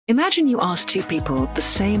Imagine you ask two people the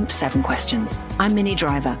same 7 questions. I'm Minnie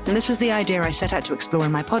Driver, and this was the idea I set out to explore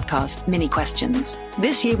in my podcast, Minnie Questions.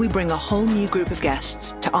 This year, we bring a whole new group of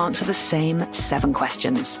guests to answer the same 7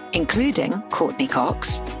 questions, including Courtney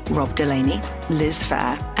Cox, Rob Delaney, Liz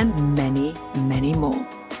Phair, and many, many more.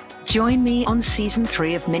 Join me on Season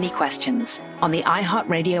 3 of Minnie Questions on the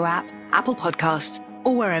iHeartRadio app, Apple Podcasts,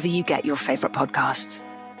 or wherever you get your favorite podcasts.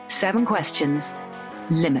 7 questions,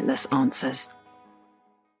 limitless answers.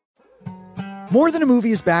 More Than a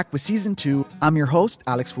Movie is back with Season 2. I'm your host,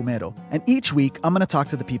 Alex Fumero, and each week I'm going to talk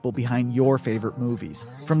to the people behind your favorite movies.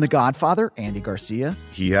 From The Godfather, Andy Garcia.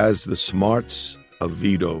 He has the smarts of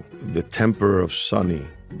Vito, the temper of Sonny,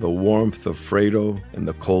 the warmth of Fredo, and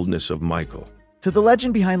the coldness of Michael. To the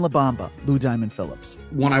legend behind La Bamba, Lou Diamond Phillips.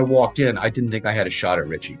 When I walked in, I didn't think I had a shot at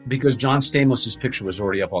Richie because John Stamos' picture was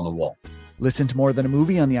already up on the wall. Listen to More Than a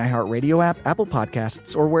Movie on the iHeartRadio app, Apple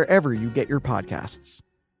Podcasts, or wherever you get your podcasts.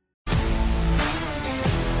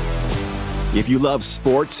 If you love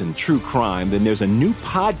sports and true crime, then there's a new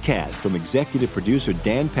podcast from executive producer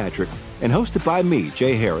Dan Patrick and hosted by me,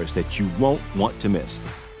 Jay Harris, that you won't want to miss.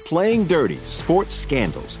 Playing Dirty: Sports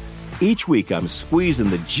Scandals. Each week, I'm squeezing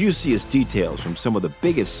the juiciest details from some of the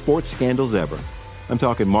biggest sports scandals ever. I'm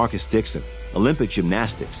talking Marcus Dixon, Olympic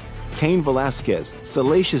gymnastics, Cain Velasquez,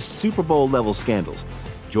 salacious Super Bowl-level scandals.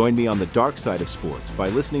 Join me on the dark side of sports by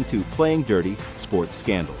listening to Playing Dirty: Sports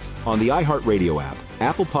Scandals on the iHeartRadio app,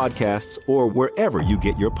 Apple Podcasts, or wherever you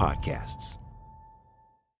get your podcasts.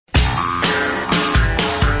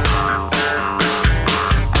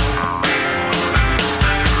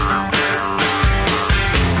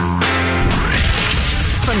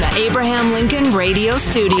 From the Abraham Lincoln Radio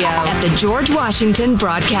Studio at the George Washington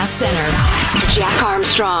Broadcast Center, Jack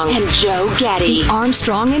Armstrong and Joe Getty. The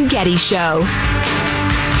Armstrong and Getty Show.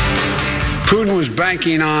 Putin was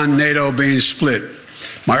banking on NATO being split.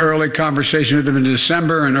 My early conversation with him in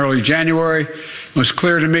December and early January was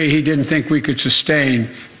clear to me he didn't think we could sustain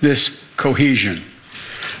this cohesion.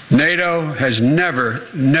 NATO has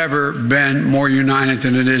never been more united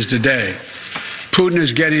than it is today. Putin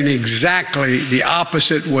is getting exactly the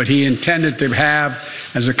opposite what he intended to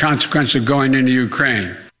have as a consequence of going into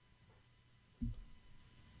Ukraine.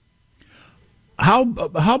 How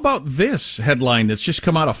about this headline that's just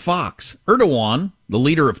come out of Fox? Erdogan, the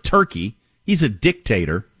leader of Turkey, he's a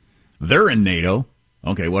dictator. They're in NATO.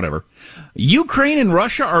 Okay, whatever. Ukraine and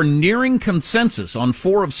Russia are nearing consensus on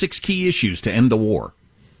 4 of 6 key issues to end the war,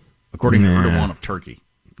 according to Erdogan of Turkey.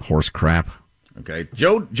 Horse crap. Okay.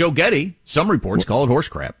 Joe Getty, some reports call it horse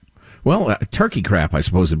crap. Well, turkey crap, I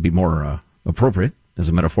suppose, would be more appropriate as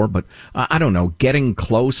a metaphor, but I don't know. Getting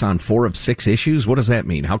close on 4 of 6 issues? What does that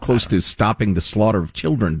mean? How close to stopping the slaughter of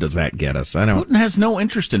children does that get us? Putin has no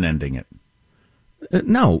interest in ending it.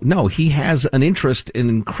 No, he has an interest in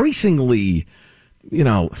increasingly,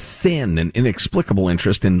 thin and inexplicable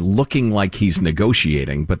interest in looking like he's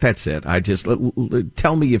negotiating. But that's it. I just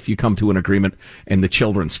tell me if you come to an agreement and the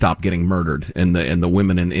children stop getting murdered, and the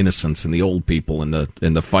women and innocents, and the old people and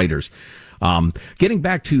the fighters. Getting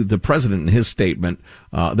back to the president and his statement,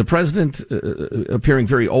 the president appearing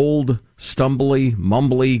very old, stumbly,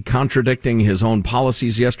 mumbly, contradicting his own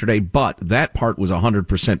policies yesterday. But that part was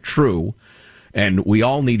 100% true. And we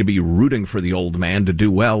all need to be rooting for the old man to do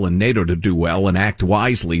well and NATO to do well and act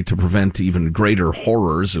wisely to prevent even greater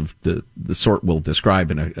horrors of the sort we'll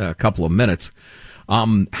describe in a couple of minutes.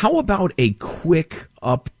 How about a quick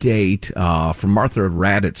update from Martha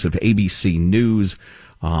Raddatz of ABC News?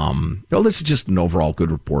 This is just an overall good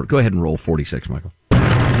report. Go ahead and roll 46, Michael.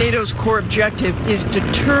 NATO's core objective is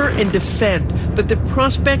deter and defend, but the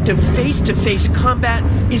prospect of face-to-face combat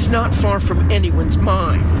is not far from anyone's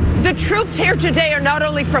mind. The troops here today are not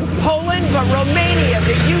only from Poland, but Romania,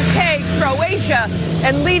 the UK, Croatia,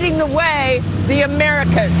 and leading the way, the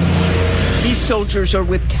Americans. These soldiers are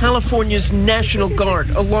with California's National Guard,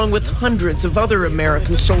 along with hundreds of other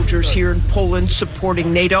American soldiers here in Poland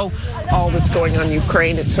supporting NATO. All that's going on in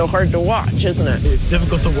Ukraine, it's so hard to watch, isn't it? It's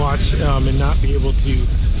difficult to watch and not be able to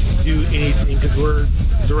do anything because we're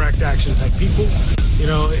direct action type people,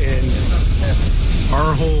 and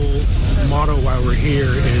our whole motto while we're here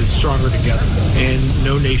is stronger together, and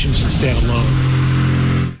no nation should stand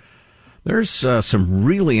alone. There's some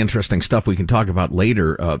really interesting stuff we can talk about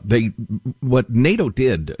later. What NATO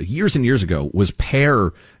did years and years ago was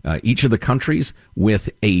pair each of the countries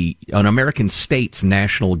with an American state's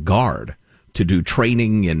National Guard to do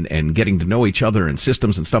training and getting to know each other and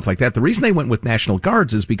systems and stuff like that. The reason they went with National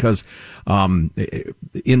Guards is because in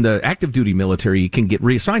the active duty military, you can get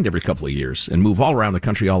reassigned every couple of years and move all around the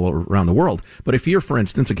country, all around the world. But if you're, for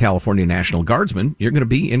instance, a California National Guardsman, you're going to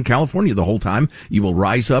be in California the whole time. You will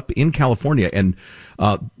rise up in California. And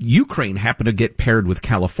Ukraine happened to get paired with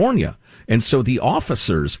California. And so the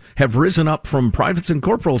officers have risen up from privates and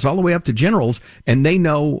corporals all the way up to generals, and they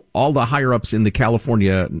know all the higher-ups in the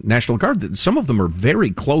California National Guard. Some of them are very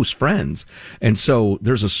close friends. And so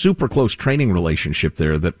there's a super close training relationship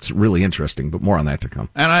there that's really interesting, but more on that to come.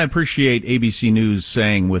 And I appreciate ABC News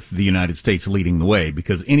saying with the United States leading the way,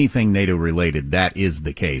 because anything NATO-related, that is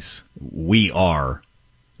the case. We are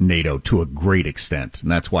NATO to a great extent,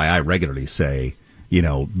 and that's why I regularly say,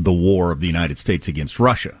 the war of the United States against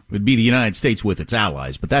Russia. It would be the United States with its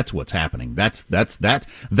allies, but that's what's happening. That's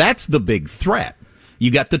the big threat. You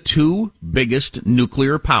got the two biggest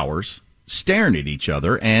nuclear powers staring at each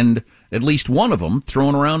other, and at least one of them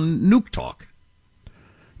throwing around nuke talk.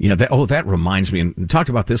 That reminds me, and we talked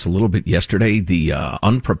about this a little bit yesterday, the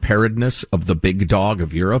unpreparedness of the big dog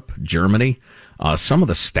of Europe, Germany. Some of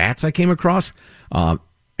the stats I came across,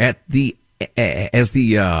 as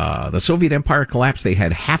the Soviet Empire collapsed, they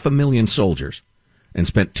had 500,000 soldiers and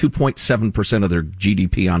spent 2.7% of their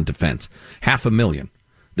GDP on defense. 500,000.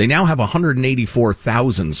 They now have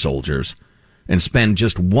 184,000 soldiers and spend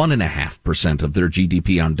just 1.5% of their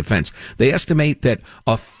GDP on defense. They estimate that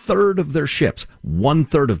a third of their ships,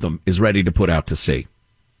 1/3 of them, is ready to put out to sea.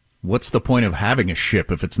 What's the point of having a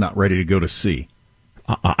ship if it's not ready to go to sea?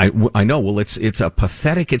 I know. Well, it's a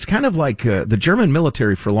pathetic. It's kind of like the German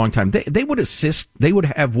military for a long time. They would assist. They would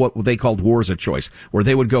have what they called wars of choice, where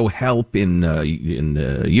they would go help in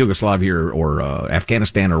Yugoslavia or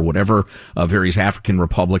Afghanistan or whatever, various African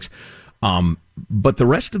republics. But the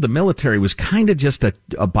rest of the military was kind of just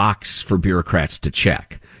a box for bureaucrats to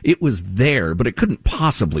check. It was there, but it couldn't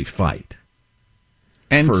possibly fight.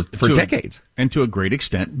 And for decades. And to a great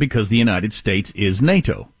extent, because the United States is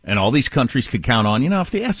NATO. And all these countries could count on,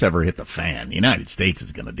 if the S ever hit the fan, the United States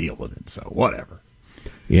is going to deal with it. So whatever.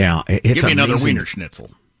 Yeah. Give me another Wiener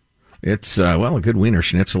Schnitzel. It's, a good Wiener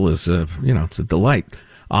Schnitzel is, it's a delight.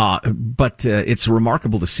 But it's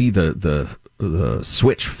remarkable to see the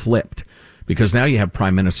switch flipped. Because now you have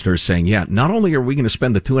prime ministers saying, not only are we going to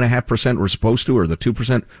spend the 2.5% we're supposed to, or the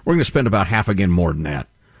 2%, we're going to spend about half again more than that.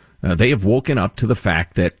 They have woken up to the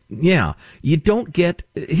fact that,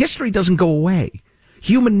 history doesn't go away.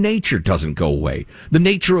 Human nature doesn't go away. The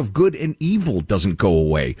nature of good and evil doesn't go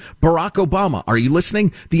away. Barack Obama, are you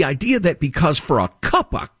listening? The idea that because for a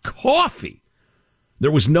cup of coffee, there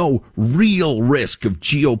was no real risk of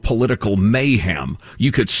geopolitical mayhem,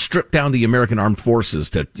 you could strip down the American armed forces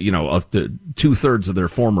to, the 2/3 of their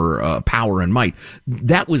former power and might.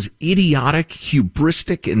 That was idiotic,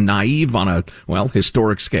 hubristic, and naive on a,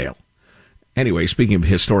 historic scale. Anyway, speaking of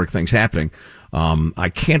historic things happening, I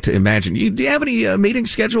can't imagine. Do you have any meetings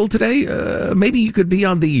scheduled today? Maybe you could be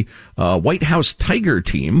on the White House Tiger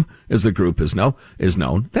team, as the group is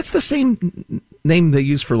known. That's the same name they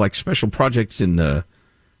use for special projects in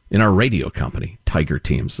our radio company, Tiger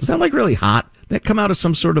Teams. Is that really hot? That come out of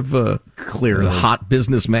some sort of clearly hot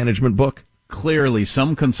business management book? Clearly,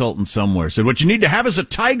 some consultant somewhere said, what you need to have is a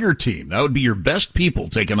Tiger team. That would be your best people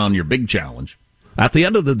taking on your big challenge. At the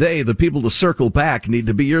end of the day, the people to circle back need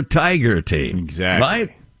to be your Tiger team. Exactly. Right?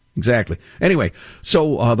 Exactly. Anyway,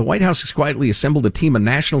 so the White House has quietly assembled a team of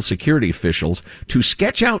national security officials to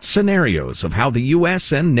sketch out scenarios of how the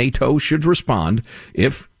U.S. and NATO should respond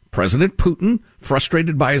if President Putin,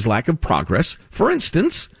 frustrated by his lack of progress, for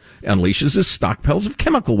instance, unleashes his stockpiles of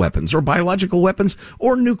chemical weapons or biological weapons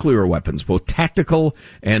or nuclear weapons, both tactical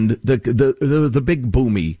and the big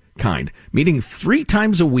boomy kind. Meeting 3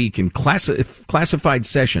 times a week in classified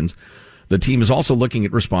sessions. The team is also looking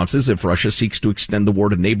at responses if Russia seeks to extend the war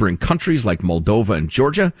to neighboring countries like Moldova and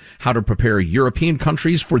Georgia, how to prepare European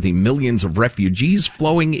countries for the millions of refugees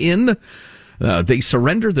flowing in. They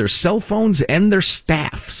surrender their cell phones and their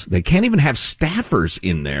staffs. They can't even have staffers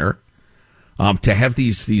in there to have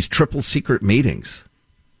these triple secret meetings.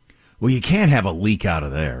 Well, you can't have a leak out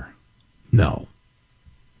of there. No,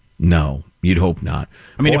 you'd hope not.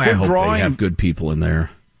 I mean, I hope they have good people in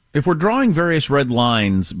there. If we're drawing various red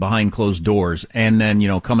lines behind closed doors and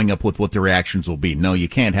then, coming up with what the reactions will be, no, you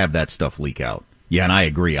can't have that stuff leak out. Yeah, and I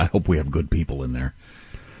agree. I hope we have good people in there.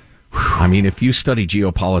 I mean, if you study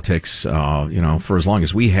geopolitics, for as long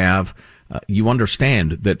as we have, you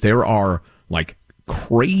understand that there are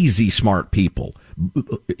crazy smart people,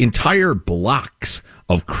 entire blocks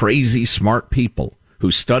of crazy smart people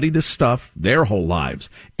who study this stuff their whole lives,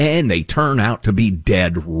 and they turn out to be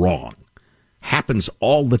dead wrong. happens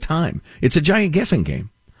all the time. It's a giant guessing game.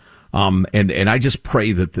 And I just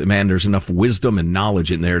pray that, there's enough wisdom and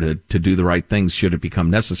knowledge in there to do the right things should it become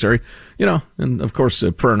necessary. And of course,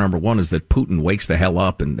 prayer number one is that Putin wakes the hell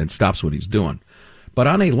up and stops what he's doing. But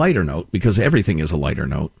on a lighter note, because everything is a lighter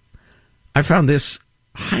note, I found this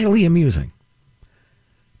highly amusing.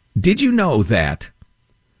 Did you know that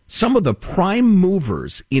some of the prime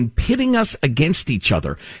movers in pitting us against each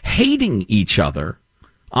other, hating each other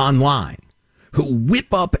online, who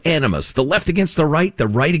whip up animus, the left against the right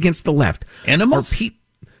against the left. Animus?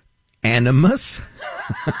 Animus?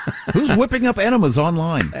 Who's whipping up animus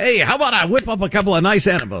online? Hey, how about I whip up a couple of nice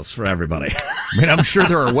animus for everybody? I mean, I'm sure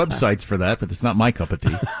there are websites for that, but it's not my cup of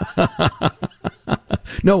tea.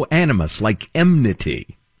 No, animus, like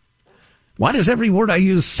enmity. Why does every word I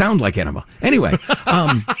use sound like enema? Anyway,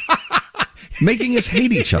 making us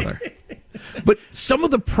hate each other. But some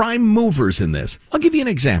of the prime movers in this, I'll give you an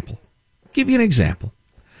example.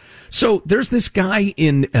 So there's this guy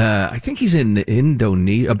in, I think he's in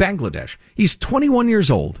Indonesia, Bangladesh. He's 21 years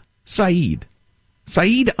old. Saeed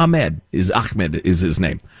Ahmed is his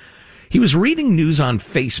name. He was reading news on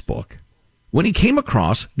Facebook when he came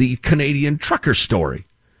across the Canadian trucker story.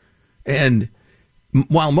 And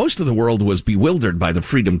while most of the world was bewildered by the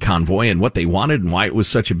Freedom Convoy and what they wanted and why it was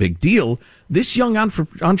such a big deal, this young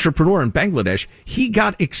entrepreneur in Bangladesh, he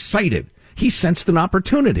got excited. He sensed an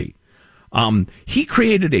opportunity. He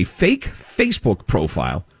created a fake Facebook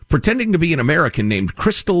profile pretending to be an American named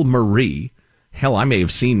Crystal Marie. Hell, I may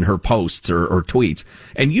have seen her posts or tweets,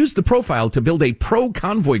 and used the profile to build a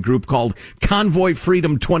pro-convoy group called Convoy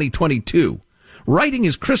Freedom 2022. Writing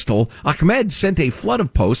as Crystal, Ahmed sent a flood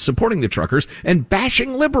of posts supporting the truckers and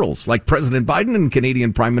bashing liberals like President Biden and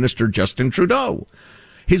Canadian Prime Minister Justin Trudeau.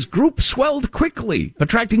 His group swelled quickly,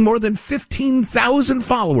 attracting more than 15,000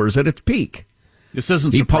 followers at its peak. This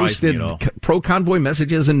doesn't surprise me at all. He posted pro-convoy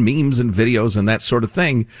messages and memes and videos and that sort of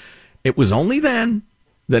thing. It was only then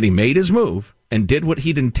that he made his move and did what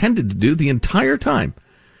he'd intended to do the entire time.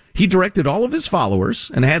 He directed all of his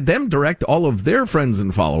followers and had them direct all of their friends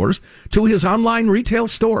and followers to his online retail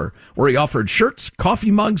store, where he offered shirts,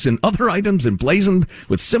 coffee mugs, and other items emblazoned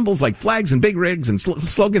with symbols like flags and big rigs and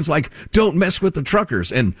slogans like, "Don't mess with the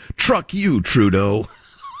truckers" and "Truck you, Trudeau."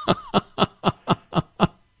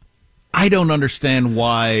 I don't understand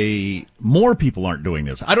why more people aren't doing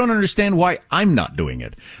this. I don't understand why I'm not doing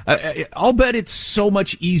it. I'll bet it's so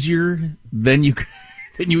much easier than you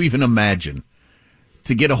even imagine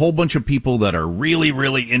to get a whole bunch of people that are really,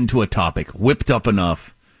 really into a topic whipped up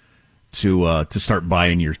enough to start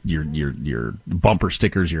buying your bumper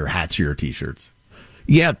stickers, your hats, your T-shirts.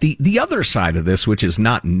 Yeah, the other side of this, which is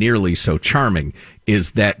not nearly so charming,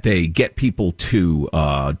 is that they get people to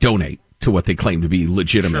donate to what they claim to be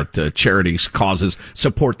legitimate charities, causes,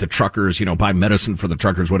 support the truckers, buy medicine for the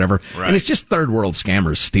truckers, whatever. Right. And it's just third world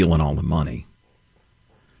scammers stealing all the money.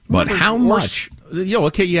 But how much?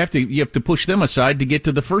 Okay, you have to push them aside to get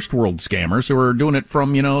to the first world scammers who are doing it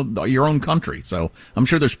from, your own country. So I'm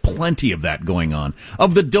sure there's plenty of that going on.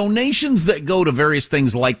 Of the donations that go to various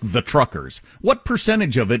things like the truckers, what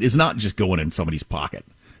percentage of it is not just going in somebody's pocket?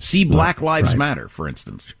 See Black Lives Matter, for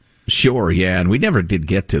instance. Sure, yeah, and we never did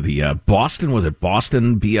get to the Boston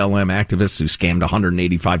BLM activists who scammed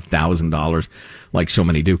 $185,000 like so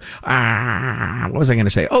many do. What was I going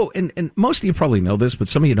to say? Oh, and most of you probably know this, but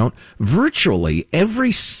some of you don't. Virtually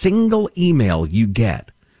every single email you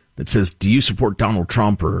get that says, "Do you support Donald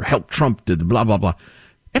Trump?" or "Help Trump," blah, blah, blah.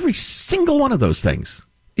 Every single one of those things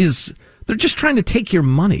they're just trying to take your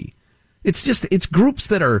money. It's groups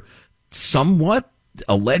that are somewhat,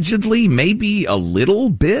 allegedly, maybe a little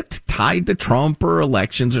bit tied to Trump or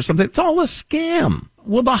elections or something. It's all a scam.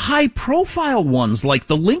 Well, the high-profile ones, like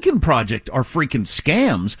the Lincoln Project, are freaking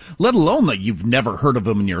scams, let alone that you've never heard of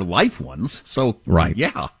them in your life ones. So, right.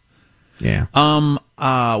 Yeah. Yeah.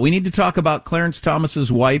 We need to talk about Clarence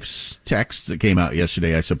Thomas's wife's text that came out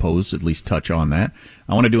yesterday, I suppose, at least touch on that.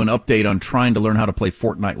 I want to do an update on trying to learn how to play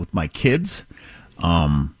Fortnite with my kids.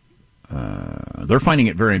 They're finding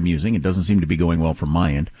it very amusing. It doesn't seem to be going well from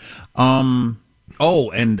my end. And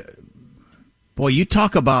boy, you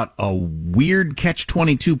talk about a weird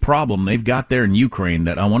catch-22 problem they've got there in Ukraine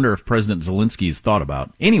that I wonder if President Zelensky has thought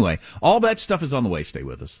about. Anyway, all that stuff is on the way. Stay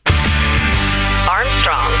with us.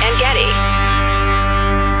 Armstrong and Getty.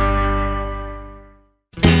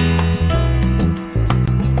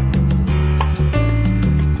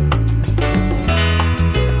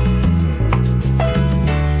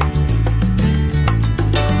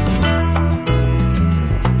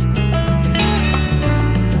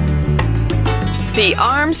 The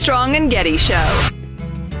Armstrong and Getty Show.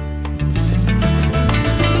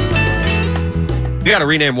 You got to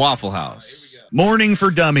rename Waffle House. Morning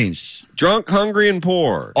for Dummies. Drunk, hungry, and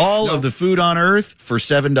poor. All of the food on earth for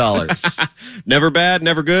 $7. Never bad,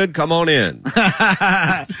 never good. Come on in.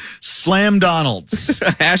 Slam Donald's.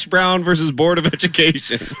 Hash Brown versus Board of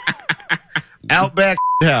Education. Outback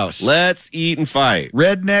House. Let's eat and fight.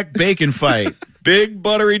 Redneck Bacon Fight. Big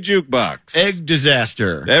Buttery Jukebox. Egg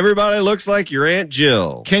Disaster. Everybody looks like your Aunt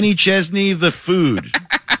Jill. Kenny Chesney, The Food.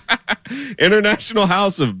 International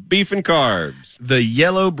House of Beef and Carbs. The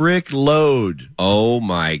Yellow Brick Load. Oh,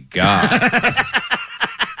 my God.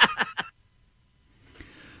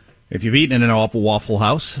 If you've eaten in an awful Waffle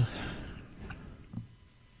House.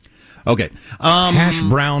 Okay. Hash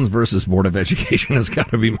Browns versus Board of Education has got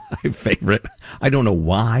to be my favorite. I don't know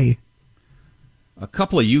why. A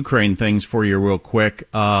couple of Ukraine things for you real quick.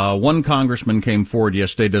 One congressman came forward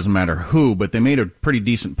yesterday, doesn't matter who, but they made a pretty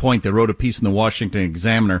decent point. They wrote a piece in the Washington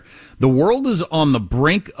Examiner. The world is on the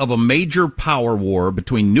brink of a major power war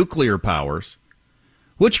between nuclear powers,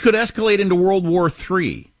 which could escalate into World War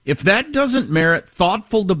III. If that doesn't merit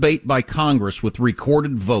thoughtful debate by Congress with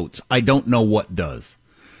recorded votes, I don't know what does.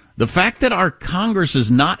 The fact that our Congress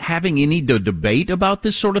is not having any debate about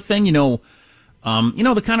this sort of thing, the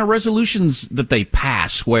kind of resolutions that they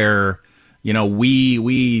pass where,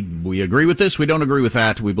 we agree with this, we don't agree with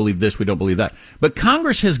that, we believe this, we don't believe that. But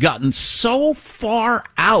Congress has gotten so far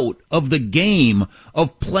out of the game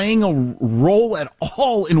of playing a role at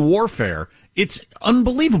all in warfare. It's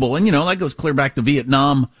unbelievable. And, that goes clear back to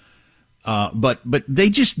Vietnam. But they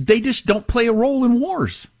just don't play a role in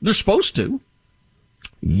wars. They're supposed to.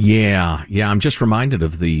 Yeah. I'm just reminded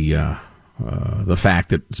of the fact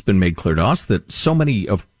that it's been made clear to us that so many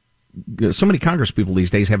Congress people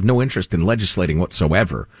these days have no interest in legislating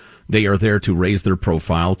whatsoever. They are there to raise their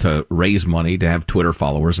profile, to raise money, to have Twitter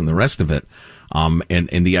followers, and the rest of it.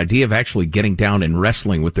 And the idea of actually getting down and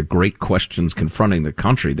wrestling with the great questions confronting the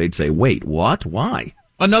country, they'd say, "Wait, what? Why?"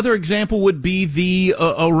 Another example would be the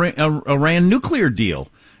Iran nuclear deal.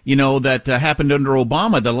 That happened under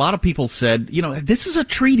Obama, that a lot of people said, this is a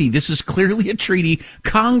treaty. This is clearly a treaty.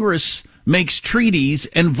 Congress makes treaties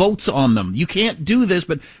and votes on them. You can't do this,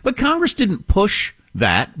 but Congress didn't push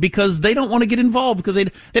that because they don't want to get involved, because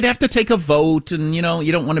they'd have to take a vote, and you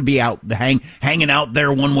don't want to be out hanging out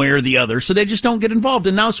there one way or the other, so they just don't get involved.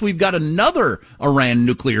 And now so we've got another Iran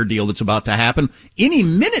nuclear deal that's about to happen any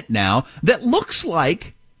minute now that looks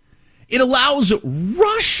like it allows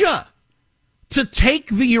Russia to take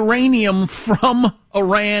the uranium from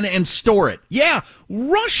Iran and store it. Yeah,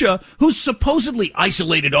 Russia, who's supposedly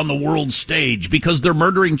isolated on the world stage because they're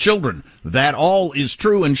murdering children. That all is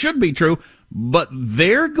true and should be true, but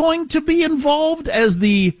they're going to be involved as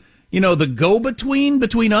the go-between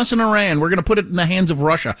between us and Iran. We're going to put it in the hands of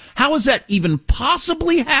Russia. How is that even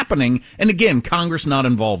possibly happening? And again, Congress not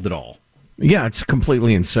involved at all. Yeah, it's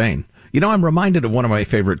completely insane. I'm reminded of one of my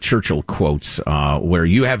favorite Churchill quotes, where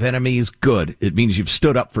you have enemies, good. It means you've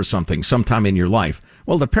stood up for something sometime in your life.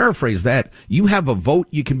 Well, to paraphrase that, you have a vote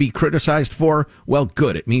you can be criticized for. Well,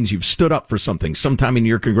 good. It means you've stood up for something sometime in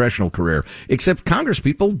your congressional career. Except Congress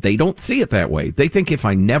people, they don't see it that way. They think if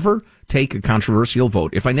I never take a controversial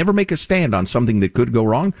vote, if I never make a stand on something that could go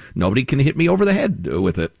wrong, nobody can hit me over the head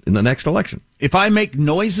with it in the next election. If I make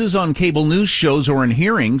noises on cable news shows or in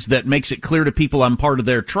hearings that makes it clear to people I'm part of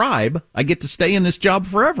their tribe, I get to stay in this job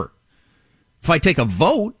forever. If I take a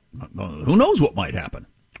vote, who knows what might happen.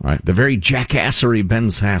 Right. The very jackassery Ben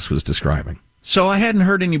Sass was describing. So I hadn't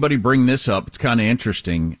heard anybody bring this up. It's kind of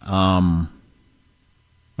interesting. I've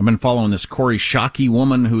been following this Corey Shockey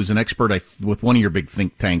woman who's an expert with one of your big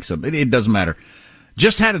think tanks. It doesn't matter.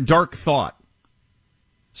 Just had a dark thought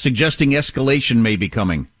suggesting escalation may be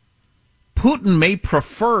coming. Putin may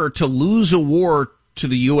prefer to lose a war to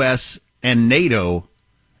the U.S. and NATO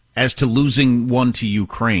as to losing one to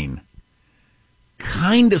Ukraine.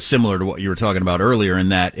 Kind of similar to what you were talking about earlier, in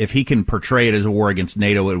that if he can portray it as a war against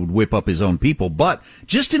NATO, it would whip up his own people. But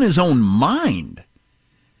just in his own mind,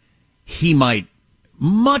 he might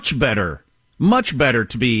much better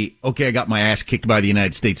to be, okay, I got my ass kicked by the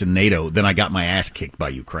United States and NATO than I got my ass kicked by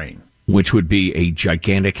Ukraine. Which would be a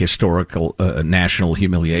gigantic historical national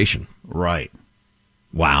humiliation. Right.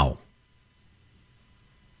 Wow.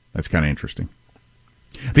 That's kind of interesting.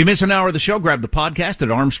 If you miss an hour of the show, grab the podcast at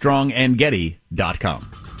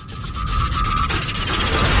ArmstrongandGetty.com.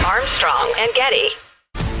 Armstrong and Getty.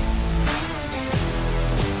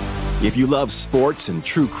 If you love sports and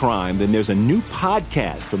true crime, then there's a new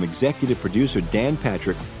podcast from executive producer Dan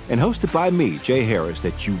Patrick and hosted by me, Jay Harris,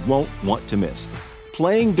 that you won't want to miss.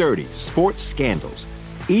 Playing Dirty: Sports Scandals.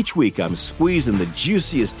 Each week, I'm squeezing the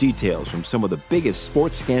juiciest details from some of the biggest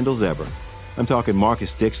sports scandals ever. I'm talking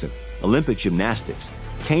Marcus Dixon, Olympic gymnastics,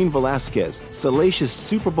 Cain Velasquez, salacious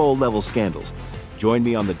Super Bowl-level scandals. Join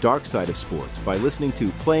me on the dark side of sports by listening to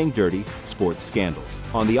Playing Dirty Sports Scandals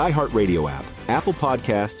on the iHeartRadio app, Apple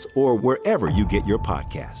Podcasts, or wherever you get your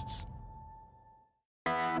podcasts.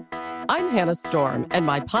 I'm Hannah Storm, and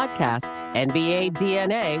my podcast, NBA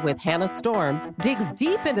DNA with Hannah Storm, digs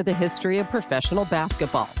deep into the history of professional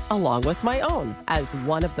basketball, along with my own, as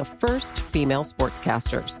one of the first female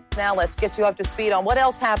sportscasters. Now let's get you up to speed on what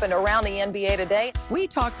else happened around the NBA today. We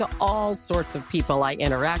talk to all sorts of people I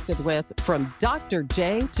interacted with, from Dr.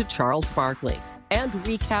 J to Charles Barkley, and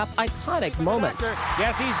recap iconic moments.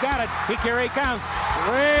 Yes, he's got it. Here he comes.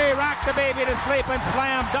 Way rock the baby to sleep and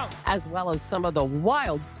slam dunk. As well as some of the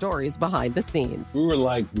wild stories behind the scenes. We were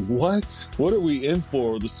like, what? What are we in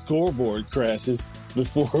for? The scoreboard crashes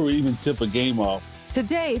before we even tip a game off.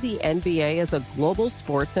 Today, the NBA is a global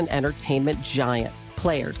sports and entertainment giant.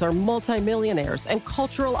 Players are multimillionaires and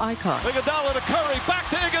cultural icons. Iguodala to Curry, back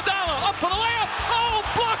to Iguodala, up for the layup. Oh,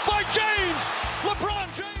 blocked by James.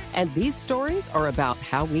 LeBron James. And these stories are about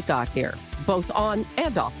how we got here, both on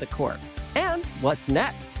and off the court. And what's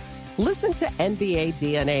next? Listen to NBA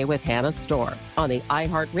DNA with Hannah Storm on the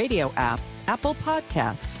iHeartRadio app, Apple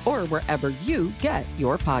Podcasts, or wherever you get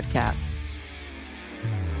your podcasts.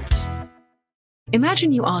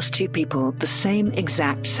 Imagine you ask two people the same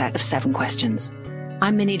exact set of 7 questions.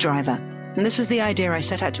 I'm Minnie Driver, and this was the idea I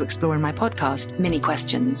set out to explore in my podcast, Mini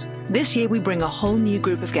Questions. This year, we bring a whole new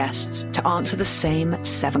group of guests to answer the same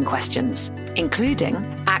 7 questions, including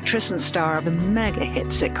actress and star of the mega-hit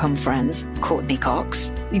sitcom Friends, Courtney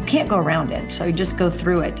Cox. You can't go around it, so you just go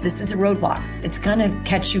through it. This is a roadblock. It's going to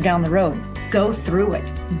catch you down the road. Go through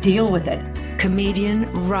it. Deal with it. Comedian,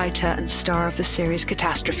 writer, and star of the series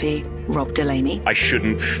Catastrophe, Rob Delaney. I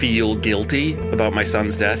shouldn't feel guilty about my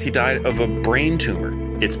son's death. He died of a brain tumor.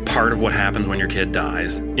 It's part of what happens when your kid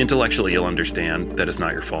dies. Intellectually, you'll understand that it's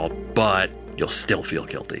not your fault, but you'll still feel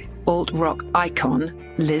guilty. Alt-rock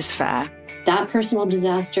icon, Liz Phair. That personal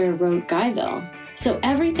disaster wrote Guyville. So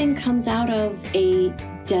everything comes out of a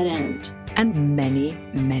dead end. And many,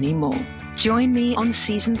 many more. Join me on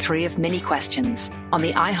Season 3 of Mini Questions on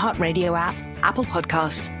the iHeartRadio app, Apple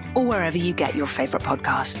Podcasts, or wherever you get your favorite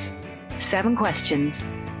podcasts. 7 questions,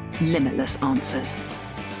 limitless answers.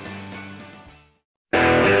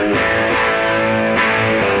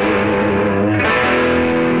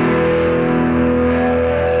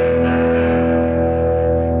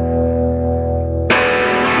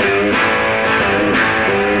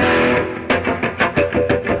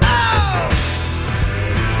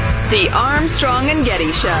 The Armstrong and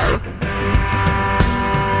Getty Show.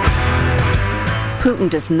 Putin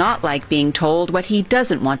does not like being told what he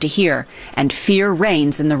doesn't want to hear, and fear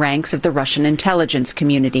reigns in the ranks of the Russian intelligence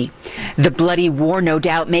community. The bloody war, no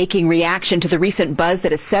doubt, making reaction to the recent buzz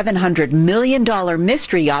that a $700 million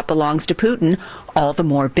mystery yacht belongs to Putin all the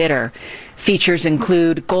more bitter. Features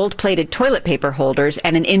include gold-plated toilet paper holders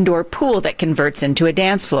and an indoor pool that converts into a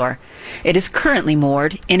dance floor. It is currently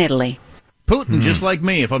moored in Italy. Putin, just like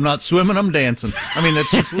me. If I'm not swimming, I'm dancing. I mean,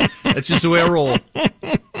 that's just the way I roll.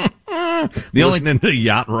 Listening to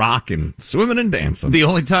yacht rock and swimming and dancing. The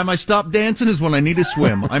only time I stop dancing is when I need to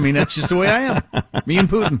swim. I mean, that's just the way I am. Me and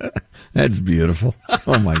Putin. That's beautiful.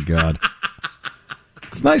 Oh, my God.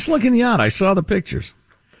 It's a nice-looking yacht. I saw the pictures.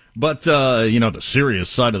 But, the serious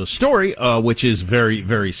side of the story, which is very,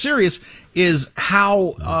 very serious, is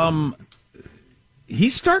how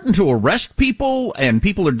he's starting to arrest people, and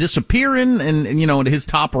people are disappearing, and in his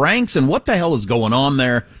top ranks, and what the hell is going on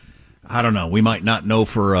there? I don't know. We might not know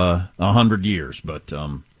for 100 years, but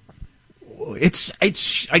it's.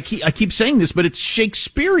 I keep saying this, but it's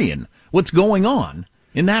Shakespearean. What's going on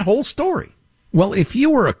in that whole story? Well, if you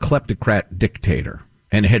were a kleptocrat dictator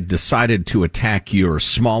and had decided to attack your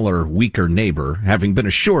smaller, weaker neighbor, having been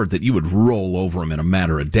assured that you would roll over him in a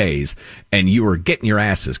matter of days, and you were getting your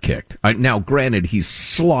asses kicked. Now, granted, he's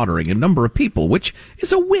slaughtering a number of people, which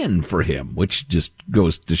is a win for him, which just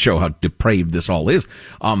goes to show how depraved this all is.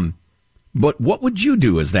 But what would you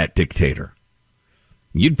do as that dictator?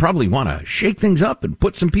 You'd probably want to shake things up and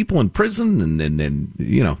put some people in prison and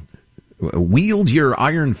wield your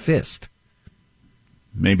iron fist.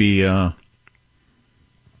 Maybe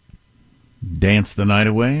dance the night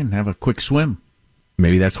away and have a quick swim.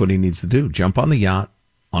 Maybe that's what he needs to do. Jump on the yacht,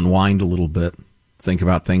 unwind a little bit, think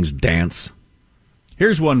about things, dance.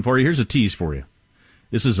 Here's one for you. Here's a tease for you.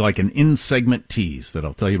 This is like an in-segment tease that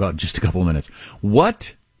I'll tell you about in just a couple of minutes.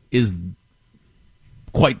 What is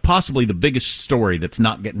quite possibly the biggest story that's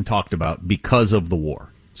not getting talked about because of the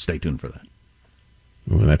war? Stay tuned for that.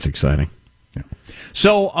 Well, that's exciting. Yeah.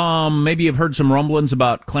 So maybe you've heard some rumblings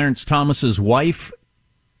about Clarence Thomas's wife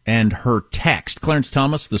and her text. Clarence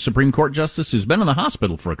Thomas, the Supreme Court justice who's been in the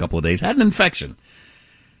hospital for a couple of days, had an infection.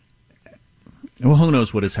 Well, who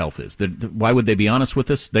knows what his health is? Why would they be honest with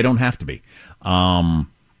us? They don't have to be.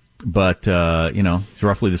 But he's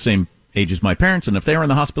roughly the same age as my parents, and if they were in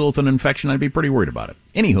the hospital with an infection, I'd be pretty worried about it.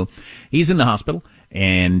 Anywho, he's in the hospital,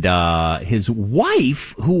 and his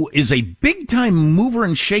wife, who is a big-time mover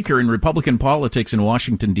and shaker in Republican politics in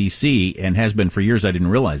Washington, D.C., and has been for years, I didn't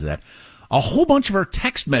realize that, a whole bunch of her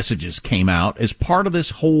text messages came out as part of this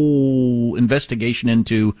whole investigation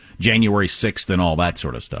into January 6th and all that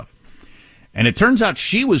sort of stuff. And it turns out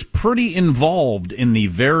she was pretty involved in the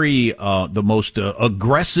the most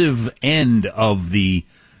aggressive end of the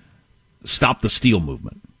Stop the Steal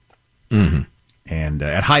movement. Mm-hmm. And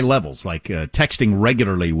at high levels, like texting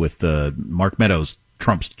regularly with Mark Meadows,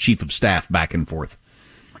 Trump's chief of staff, back and forth.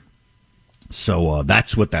 So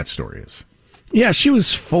that's what that story is. Yeah, she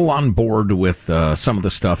was full on board with some of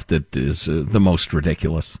the stuff that is the most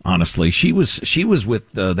ridiculous, honestly. She was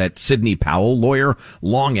with that Sidney Powell lawyer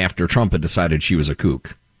long after Trump had decided she was a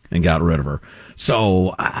kook and got rid of her.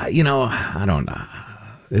 So, I don't know.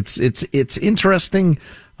 It's interesting.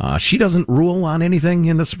 She doesn't rule on anything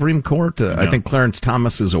in the Supreme Court. No. I think Clarence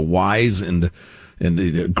Thomas is a wise and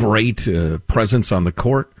a great presence on the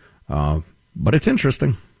court. But it's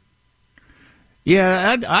interesting.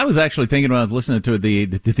 Yeah, I was actually thinking when I was listening to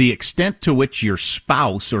the extent to which your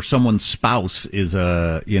spouse or someone's spouse is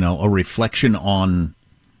a reflection on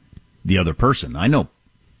the other person. I know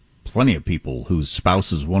plenty of people whose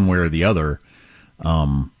spouses, one way or the other,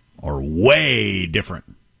 are way different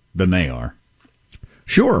than they are.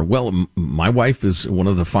 Sure. Well, my wife is one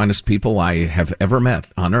of the finest people I have ever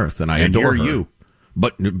met on earth, and I adore her. You.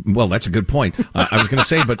 But, well, that's a good point. I was going to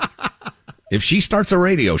say, but if she starts a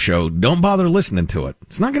radio show, don't bother listening to it.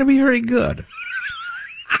 It's not going to be very good.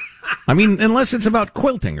 I mean, unless it's about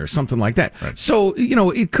quilting or something like that. Right. So,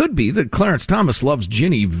 it could be that Clarence Thomas loves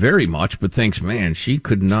Ginny very much, but thinks, man, she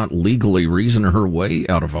could not legally reason her way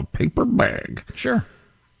out of a paper bag. Sure.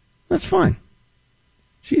 That's fine.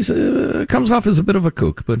 She's comes off as a bit of a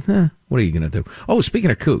kook, but what are you going to do? Oh,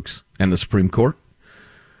 speaking of kooks and the Supreme Court,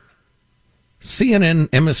 CNN,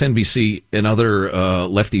 MSNBC, and other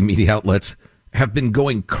lefty media outlets have been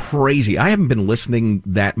going crazy. I haven't been listening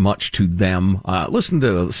that much to them. Listened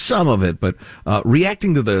to some of it, but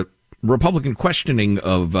reacting to the Republican questioning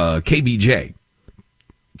of KBJ,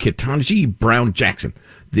 Ketanji Brown Jackson,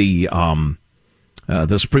 the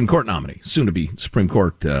Supreme Court nominee, soon to be Supreme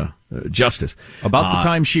Court justice. About the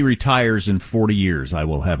time she retires in 40 years, I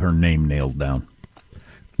will have her name nailed down.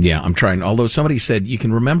 Yeah, I'm trying. Although somebody said you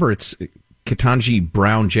can remember it's Ketanji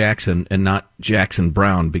Brown Jackson and not Jackson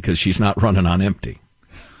Brown because she's not running on empty.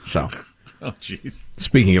 So, oh jeez.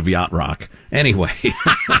 Speaking of yacht rock, anyway,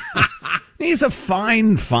 he's a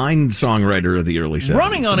fine songwriter of the early 70s.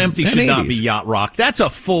 Running on empty should not be yacht rock. That's a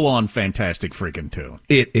full-on fantastic freaking tune.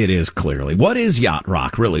 It is clearly. What is yacht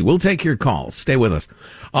rock, really? We'll take your calls. Stay with us.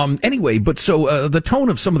 Anyway, but so the tone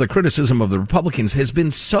of some of the criticism of the Republicans has been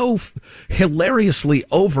so hilariously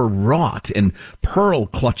overwrought and pearl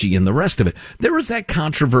clutchy and the rest of it. There was that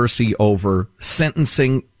controversy over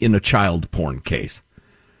sentencing in a child porn case.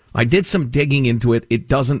 I did some digging into it. It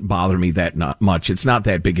doesn't bother me that not much. It's not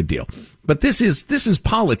that big a deal. But this is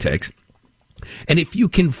politics. And if you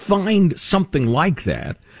can find something like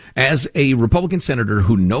that as a Republican senator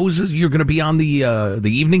who knows you're going to be on the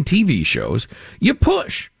evening TV shows, you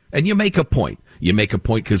push and you make a point. You make a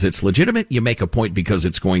point because it's legitimate. You make a point because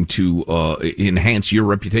it's going to enhance your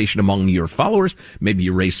reputation among your followers. Maybe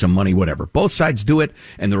you raise some money, whatever. Both sides do it,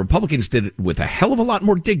 and the Republicans did it with a hell of a lot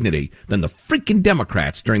more dignity than the freaking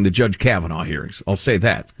Democrats during the Judge Kavanaugh hearings. I'll say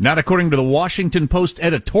that. Not according to the Washington Post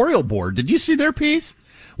editorial board. Did you see their piece?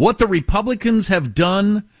 What the Republicans have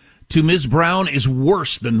done to Ms. Brown is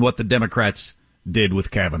worse than what the Democrats did with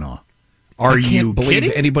Kavanaugh. Are you kidding? I can't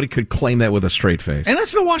believe anybody could claim that with a straight face. And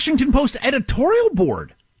that's the Washington Post editorial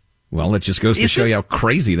board. Well, it just goes to show you how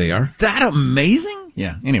crazy they are. That amazing?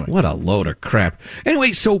 Yeah, anyway. What a load of crap.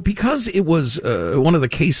 Anyway, so because it was one of the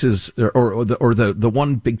cases, or the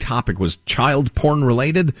one big topic was child porn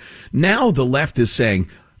related, now the left is saying,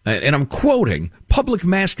 and I'm quoting, public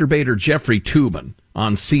masturbator Jeffrey Toobin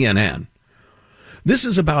on CNN. This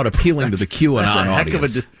is about appealing to the QAnon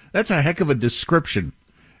audience. That's a heck of a description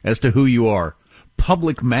as to who you are.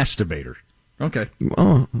 Public masturbator. Okay.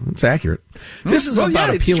 Oh, it's accurate. This is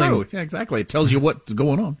about appealing. It's true. Yeah, exactly. It tells you what's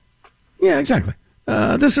going on. Yeah, exactly.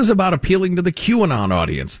 This is about appealing to the QAnon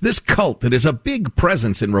audience. This cult that is a big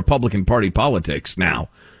presence in Republican Party politics now.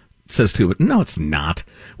 says Tubin. No, it's not.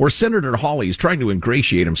 Where Senator Hawley is trying to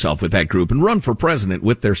ingratiate himself with that group and run for president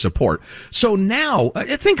with their support. So now,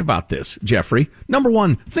 think about this, Jeffrey. Number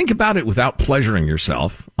one, think about it without pleasuring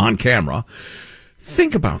yourself on camera.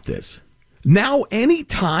 Think about this. Now,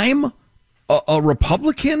 anytime a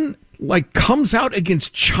Republican comes out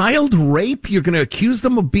against child rape, you're going to accuse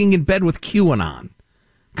them of being in bed with QAnon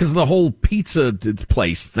because of the whole pizza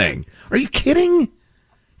place thing. Are you kidding?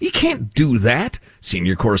 You can't do that.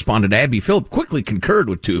 Senior correspondent Abby Phillip quickly concurred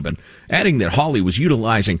with Tubin, adding that Hawley was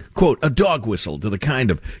utilizing, quote, a dog whistle to the kind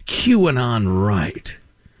of QAnon right.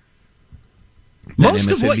 Most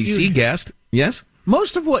MSNBC of what you guest, yes?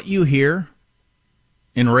 Most of what you hear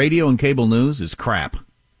in radio and cable news is crap.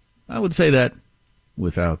 I would say that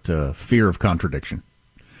without fear of contradiction.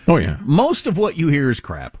 Oh, yeah. Most of what you hear is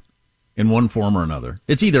crap in one form or another.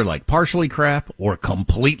 It's either partially crap or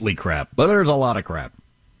completely crap, but there's a lot of crap.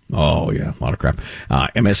 Oh, yeah, a lot of crap.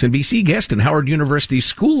 MSNBC guest and Howard University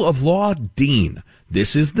School of Law dean.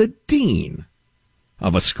 This is the dean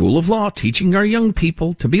of a school of law teaching our young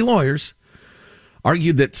people to be lawyers.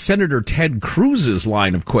 Argued that Senator Ted Cruz's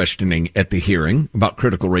line of questioning at the hearing about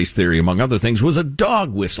critical race theory, among other things, was a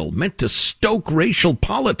dog whistle meant to stoke racial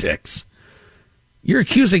politics. You're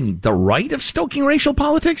accusing the right of stoking racial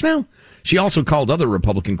politics now? She also called other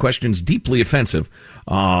Republican questions deeply offensive.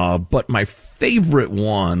 But my favorite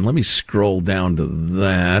one, let me scroll down to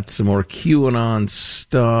that. Some more QAnon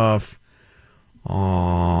stuff. Meanwhile,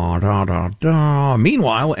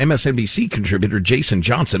 MSNBC contributor Jason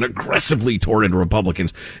Johnson aggressively tore into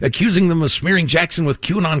Republicans, accusing them of smearing Jackson with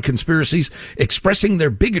QAnon conspiracies, expressing their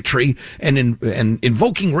bigotry, and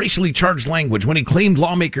invoking racially charged language when he claimed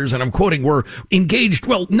lawmakers, and I'm quoting, were engaged,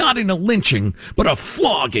 well, not in a lynching, but a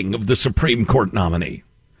flogging of the Supreme Court nominee.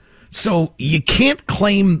 So you can't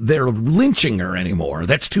claim they're lynching her anymore.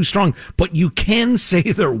 That's too strong. But you can say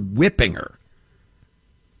they're whipping her.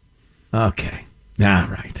 Okay. All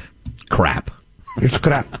right. Crap. It's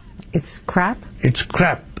crap. It's crap? It's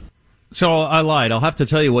crap. So I lied. I'll have to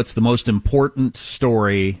tell you what's the most important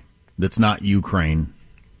story that's not Ukraine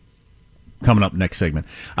coming up next segment.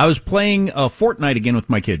 I was playing Fortnite again with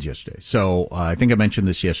my kids yesterday. So I think I mentioned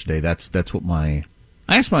this yesterday. That's what I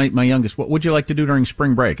asked my youngest, what would you like to do during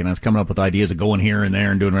spring break? And I was coming up with ideas of going here and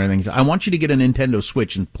there and doing everything. I want you to get a Nintendo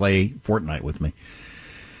Switch and play Fortnite with me.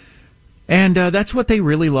 And that's what they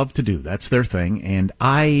really love to do. That's their thing. And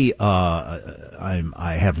I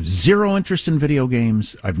have zero interest in video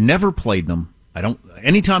games. I've never played them.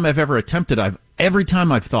 Anytime I've ever attempted, every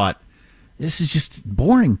time I've thought, this is just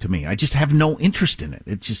boring to me. I just have no interest in it.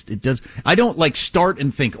 I don't start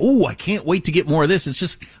and think, oh, I can't wait to get more of this. It's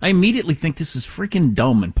just, I immediately think this is freaking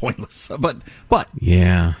dumb and pointless. But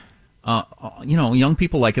yeah, young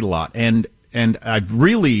people like it a lot. And I've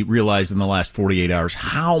really realized in the last 48 hours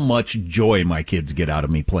how much joy my kids get out of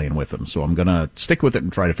me playing with them. So I'm going to stick with it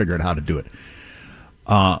and try to figure out how to do it.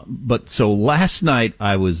 But so last night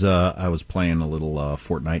I was playing a little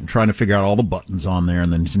Fortnite and trying to figure out all the buttons on there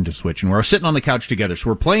and then Nintendo Switch. And we're sitting on the couch together. So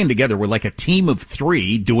we're playing together. We're like a team of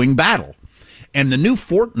 3 doing battle. And the new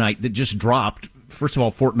Fortnite that just dropped, first of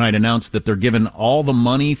all, Fortnite announced that they're giving all the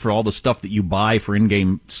money for all the stuff that you buy for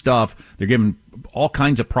in-game stuff. They're giving all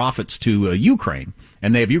kinds of profits to Ukraine,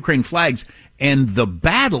 and they have Ukraine flags. And the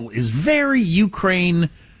battle is very Ukraine,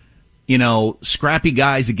 scrappy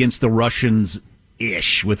guys against the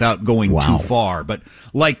Russians-ish without going too far. But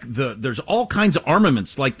there's all kinds of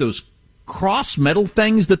armaments, like those cross metal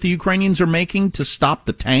things that the Ukrainians are making to stop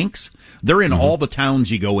the tanks. They're in all the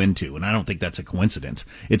towns you go into, and I don't think that's a coincidence.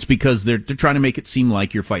 It's because they're trying to make it seem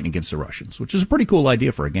like you're fighting against the Russians, which is a pretty cool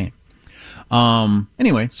idea for a game.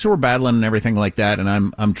 Anyway, so we're battling and everything like that, and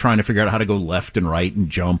I'm trying to figure out how to go left and right and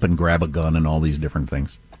jump and grab a gun and all these different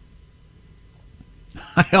things.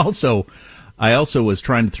 I also was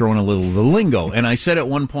trying to throw in a little the lingo, and I said at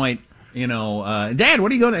one point, Dad,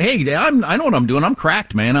 what are you going to? Hey, Dad, I know what I'm doing. I'm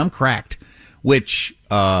cracked, man. I'm cracked, which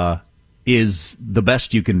is the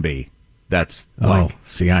best you can be. That's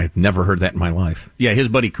see, I've never heard that in my life. Yeah, his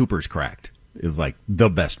buddy Cooper's cracked. Is like the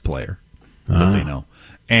best player that they know.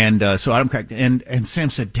 And so I'm cracked. And Sam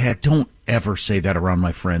said, Dad, don't ever say that around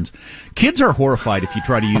my friends. Kids are horrified if you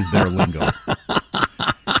try to use their lingo.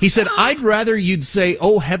 He said, I'd rather you'd say,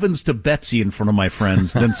 oh, heavens to Betsy in front of my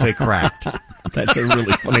friends than say cracked. That's a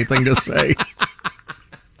really funny thing to say.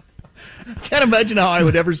 Can't imagine how I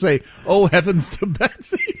would ever say, oh, heavens to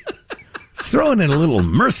Betsy. Throwing in a little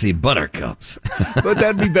mercy buttercups. But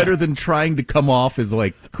that'd be better than trying to come off as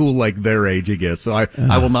cool like their age, I guess. So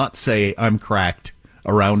I will not say I'm cracked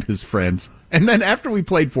around his friends. And then after we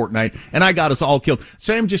played Fortnite and I got us all killed,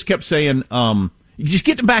 Sam just kept saying, You just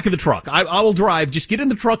get in the back of the truck. I will drive. Just get in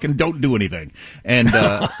the truck and don't do anything. And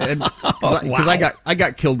because I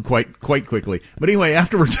got killed quite quickly. But anyway,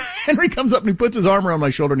 afterwards, Henry comes up and he puts his arm around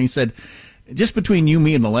my shoulder and he said, "Just between you,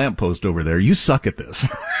 me, and the lamppost over there, you suck at this."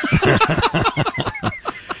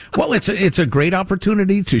 Well, it's a great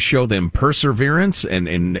opportunity to show them perseverance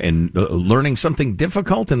and learning something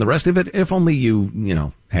difficult, and the rest of it, if only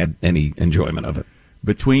you had any enjoyment of it.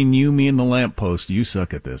 Between you, me, and the lamppost, you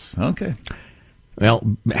suck at this. Okay.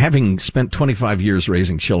 Well, having spent 25 years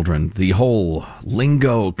raising children, the whole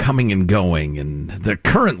lingo coming and going, and the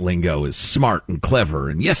current lingo is smart and clever,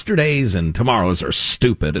 and yesterday's and tomorrow's are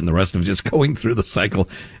stupid, and the rest of just going through the cycle.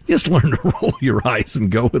 Just learn to roll your eyes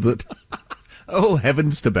and go with it. Oh,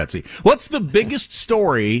 heavens to Betsy. What's the biggest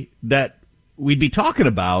story that we'd be talking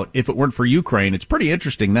about if it weren't for Ukraine? It's pretty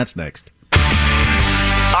interesting. That's next.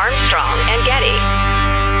 Armstrong and Getty.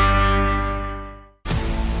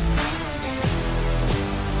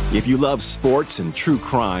 If you love sports and true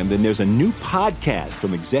crime, then there's a new podcast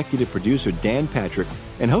from executive producer Dan Patrick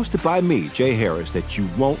and hosted by me, Jay Harris, that you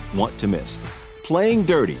won't want to miss. Playing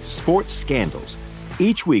Dirty: Sports Scandals.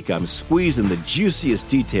 Each week, I'm squeezing the juiciest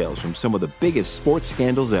details from some of the biggest sports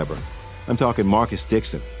scandals ever. I'm talking Marcus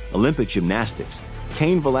Dixon, Olympic gymnastics,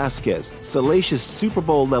 Cain Velasquez, salacious Super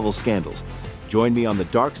Bowl-level scandals. Join me on the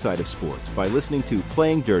dark side of sports by listening to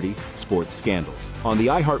Playing Dirty: Sports Scandals on the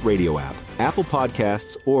iHeartRadio app, Apple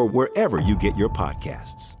Podcasts, or wherever you get your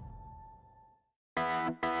podcasts.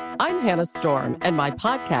 I'm Hannah Storm, and my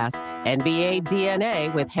podcast, NBA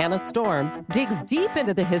DNA with Hannah Storm, digs deep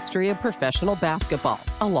into the history of professional basketball,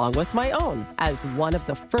 along with my own, as one of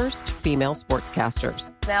the first female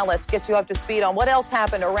sportscasters. Now let's get you up to speed on what else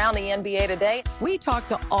happened around the NBA today. We talked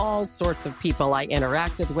to all sorts of people I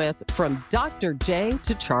interacted with, from Dr. J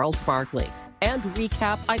to Charles Barkley, and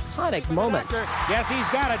recap iconic moments. Yes, he's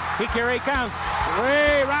got it. Here he comes.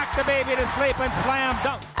 Way rock the baby to sleep and slam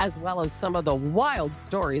dunk. As well as some of the wild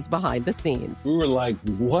stories behind the scenes. We were like,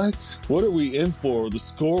 what? What are we in for? The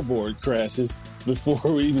scoreboard crashes before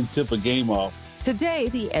we even tip a game off. Today,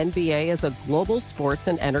 the NBA is a global sports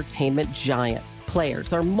and entertainment giant.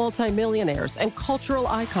 Players are multimillionaires and cultural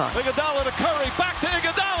icons. Iguodala to Curry, back to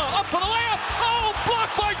Iguodala, up for the layup. Oh,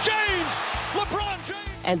 blocked by James. LeBron James.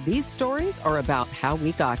 And these stories are about how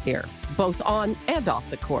we got here, both on and off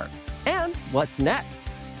the court. And what's next?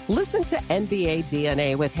 Listen to NBA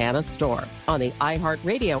DNA with Hannah Storm on the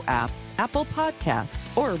iHeartRadio app, Apple Podcasts,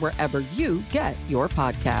 or wherever you get your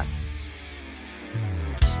podcasts.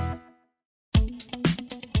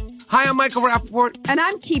 Hi, I'm Michael Rappaport. And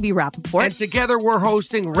I'm Kibi Rappaport. And together we're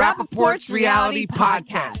hosting Rappaport's Reality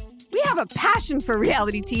Podcast. We have a passion for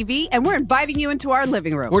reality TV, and we're inviting you into our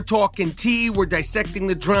living room. We're talking tea, we're dissecting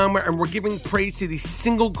the drama, and we're giving praise to the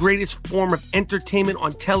single greatest form of entertainment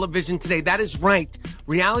on television today. That is right.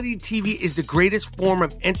 Reality TV is the greatest form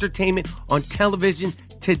of entertainment on television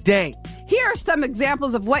today. Here are some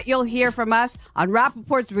examples of what you'll hear from us on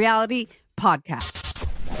Rappaport's Reality Podcast.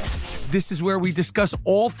 This is where we discuss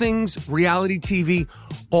all things reality TV,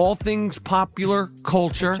 all things popular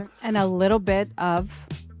culture. And a little bit of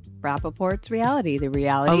Rappaport's reality, the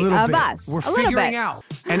reality of bit. Us. We're figuring out.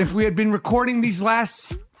 And if we had been recording these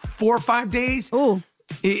last 4 or 5 days,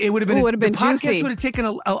 it would have been, the podcast juicy. would have taken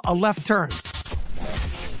a left turn.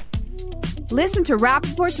 Listen to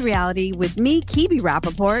Rappaport's Reality with me, Kibi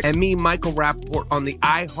Rappaport. And me, Michael Rappaport, on the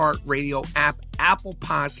iHeartRadio app, Apple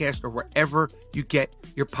Podcast, or wherever you get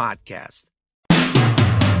your podcast.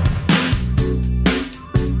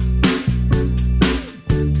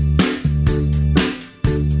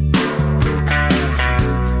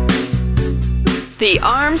 The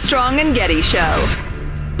Armstrong and Getty Show.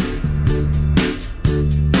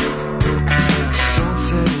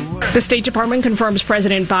 The State Department confirms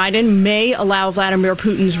President Biden may allow Vladimir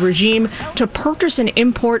Putin's regime to purchase and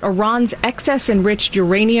import Iran's excess enriched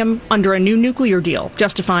uranium under a new nuclear deal,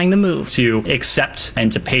 justifying the move. To accept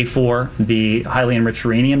and to pay for the highly enriched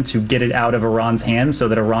uranium to get it out of Iran's hands so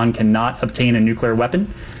that Iran cannot obtain a nuclear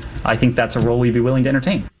weapon, I think that's a role we'd be willing to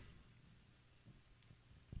entertain.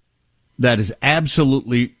 That is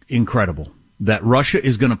absolutely incredible. That Russia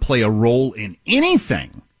is going to play a role in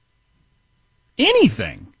anything,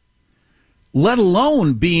 let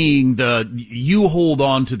alone being you hold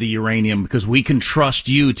on to the uranium because we can trust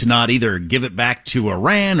you to not either give it back to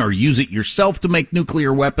Iran or use it yourself to make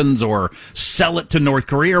nuclear weapons or sell it to North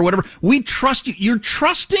Korea or whatever. We trust you. You're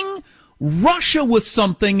trusting Russia with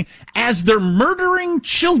something as they're murdering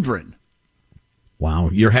children.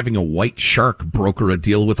 Wow, you're having a white shark broker a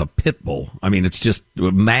deal with a pit bull. I mean, it's just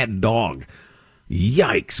a mad dog.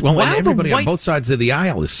 Yikes. Well, and everybody on both sides of the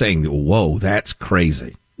aisle is saying, whoa, that's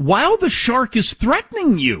crazy. while the shark is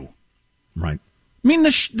threatening you. Right. I mean,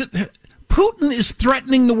 Putin is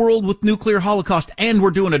threatening the world with nuclear holocaust, and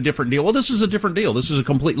we're doing a different deal. Well, this is a different deal. This is a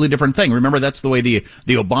completely different thing. Remember, that's the way the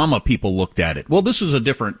Obama people looked at it. Well, this is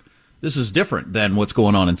different than what's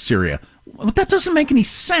going on in Syria. Well, that doesn't make any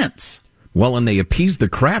sense. Well, and they appeased the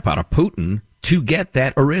crap out of Putin to get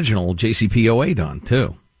that original JCPOA done,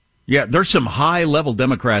 too. Yeah, there's some high-level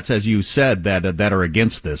Democrats, as you said, that are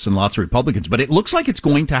against this, and lots of Republicans. But it looks like it's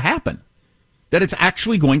going to happen, that it's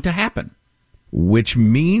actually going to happen. Which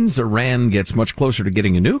means Iran gets much closer to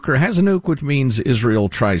getting a nuke, or has a nuke, which means Israel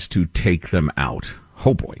tries to take them out.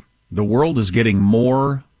 Oh, boy. The world is getting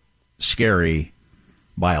more scary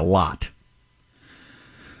by a lot.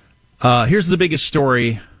 Here's the biggest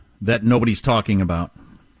story that nobody's talking about.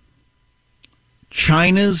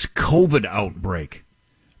 China's COVID outbreak.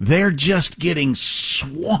 They're just getting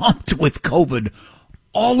swamped with COVID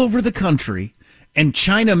all over the country. And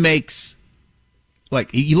China makes, like,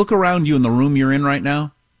 you look around you in the room you're in right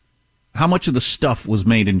now, how much of the stuff was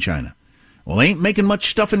made in China? Well, they ain't making much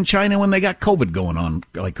stuff in China when they got COVID going on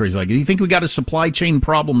like crazy. Like, do you think we got a supply chain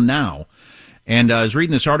problem now? And I was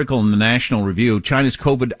reading this article in the National Review, China's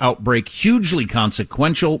COVID outbreak hugely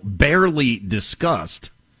consequential, barely discussed.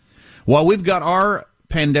 While we've got our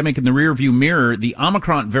pandemic in the rearview mirror, the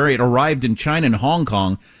Omicron variant arrived in China and Hong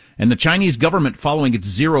Kong, and the Chinese government, following its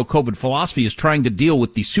zero COVID philosophy, is trying to deal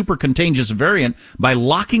with the super contagious variant by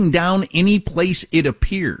locking down any place it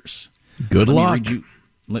appears. Good luck.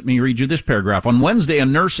 Let me read you this paragraph. On Wednesday, a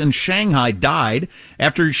nurse in Shanghai died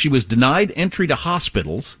after she was denied entry to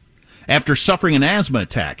hospitals after suffering an asthma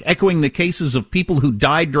attack, echoing the cases of people who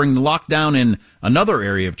died during the lockdown in another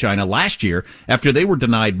area of China last year after they were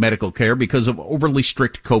denied medical care because of overly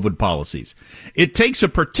strict COVID policies. It takes a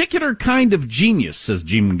particular kind of genius, says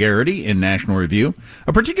Jim Garrity in National Review,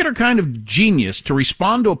 a particular kind of genius to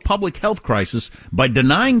respond to a public health crisis by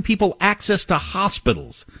denying people access to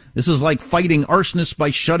hospitals. This is like fighting arsonists by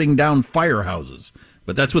shutting down firehouses.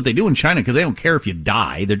 But that's what they do in China because they don't care if you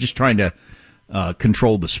die. They're just trying to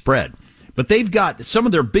control the spread. But they've got some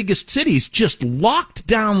of their biggest cities just locked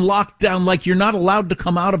down like you're not allowed to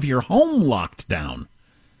come out of your home locked down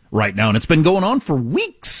right now. And it's been going on for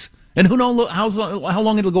weeks. And who knows how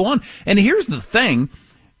long it'll go on. And here's the thing.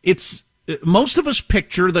 It's most of us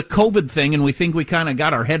picture the COVID thing and we think we kind of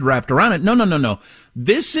got our head wrapped around it. No.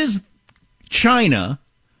 This is China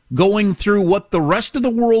going through what the rest of the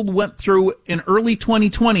world went through in early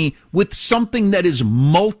 2020 with something that is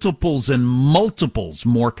multiples and multiples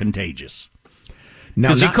more contagious. Now,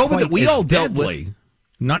 because the COVID that we all dealt with,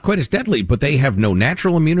 not quite as deadly, but they have no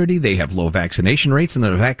natural immunity. They have low vaccination rates, and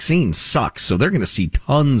the vaccine sucks. So they're going to see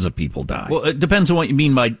tons of people die. Well, it depends on what you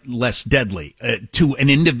mean by less deadly. To an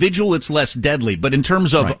individual, it's less deadly. But in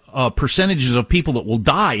terms of percentages of people that will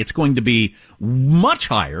die, it's going to be much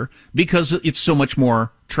higher because it's so much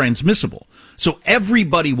more transmissible. So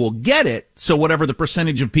everybody will get it. So whatever the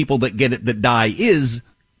percentage of people that get it that die is,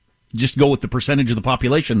 just go with the percentage of the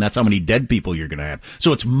population. That's how many dead people you're going to have.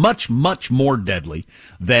 So it's much, much more deadly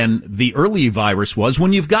than the early virus was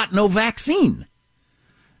when you've got no vaccine.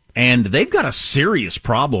 And they've got a serious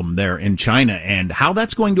problem there in China. And how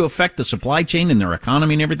that's going to affect the supply chain and their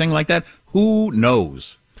economy and everything like that, who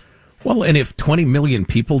knows? Well, and if 20 million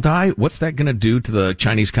people die, what's that going to do to the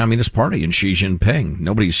Chinese Communist Party and Xi Jinping?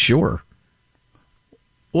 Nobody's sure.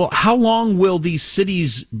 Well, how long will these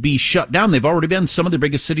cities be shut down? They've already been. Some of the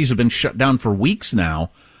biggest cities have been shut down for weeks now.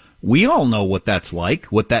 We all know what that's like,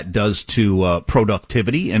 what that does to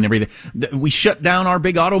productivity and everything. We shut down our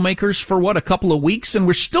big automakers for, a couple of weeks, and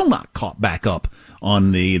we're still not caught back up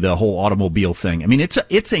on the whole automobile thing. I mean,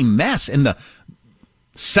 it's a mess. And the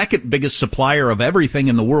second biggest supplier of everything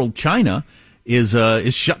in the world, China, is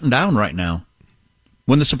shutting down right now,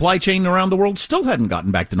 when the supply chain around the world still hadn't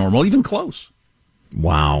gotten back to normal, even close.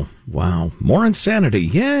 Wow. More insanity.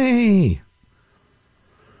 Yay.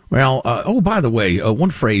 Well, by the way,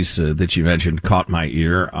 one phrase that you mentioned caught my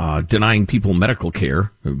ear, denying people medical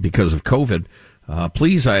care because of COVID.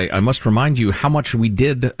 Please, I must remind you how much we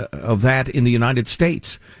did of that in the United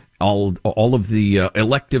States. All of the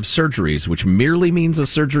elective surgeries, which merely means a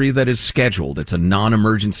surgery that is scheduled. It's a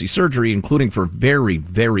non-emergency surgery, including for very,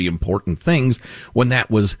 very important things, when that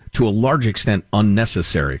was, to a large extent,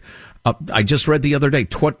 unnecessary. I just read the other day,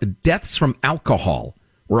 deaths from alcohol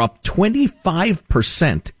were up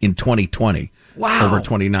 25% in 2020 over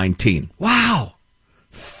 2019. Wow.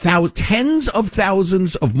 Tens of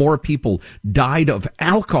thousands of more people died of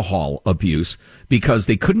alcohol abuse because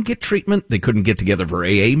they couldn't get treatment, they couldn't get together for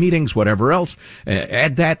AA meetings, whatever else.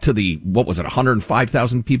 Add that to the,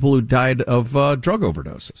 105,000 people who died of drug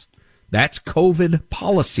overdoses. That's COVID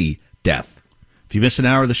policy death. If you miss an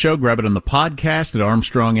hour of the show, grab it on the podcast at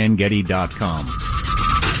ArmstrongandGetty.com.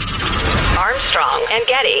 Armstrong and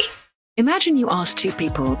Getty. Imagine you ask two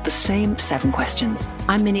people the same 7 questions.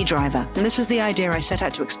 I'm Minnie Driver, and this was the idea I set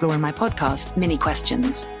out to explore in my podcast, Mini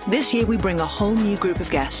Questions. This year, we bring a whole new group of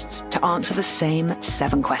guests to answer the same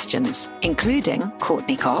 7 questions, including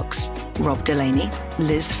Courtney Cox, Rob Delaney,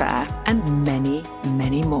 Liz Phair, and many,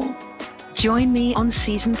 many more. Join me on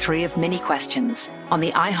Season 3 of Mini Questions on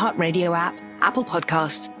the iHeartRadio app, Apple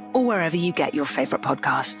Podcasts, or wherever you get your favorite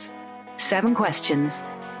podcasts. 7 questions,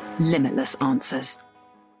 limitless answers.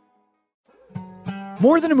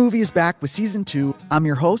 More Than a Movie is back with Season 2. I'm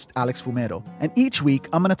your host, Alex Fumero, and each week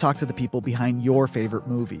I'm going to talk to the people behind your favorite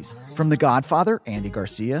movies. From The Godfather, Andy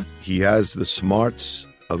Garcia. He has the smarts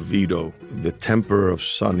of Vito, the temper of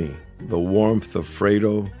Sonny, the warmth of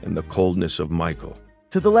Fredo, and the coldness of Michael.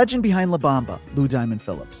 To the legend behind La Bamba, Lou Diamond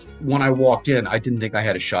Phillips. When I walked in, I didn't think I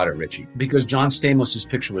had a shot at Richie because John Stamos'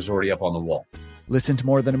 picture was already up on the wall. Listen to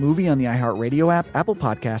More Than a Movie on the iHeartRadio app, Apple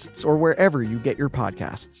Podcasts, or wherever you get your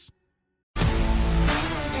podcasts.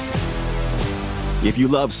 If you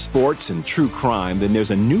love sports and true crime, then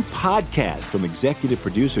there's a new podcast from executive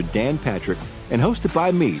producer Dan Patrick and hosted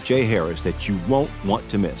by me, Jay Harris, that you won't want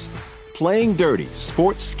to miss. Playing Dirty: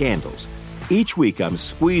 Sports Scandals. Each week, I'm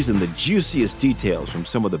squeezing the juiciest details from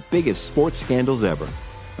some of the biggest sports scandals ever.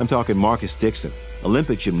 I'm talking Marcus Dixon,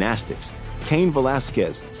 Olympic gymnastics, Cain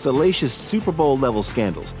Velasquez, salacious Super Bowl-level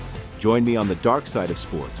scandals. Join me on the dark side of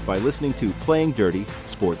sports by listening to Playing Dirty: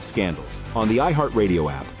 Sports Scandals on the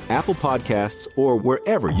iHeartRadio app, Apple Podcasts, or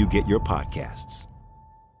wherever you get your podcasts.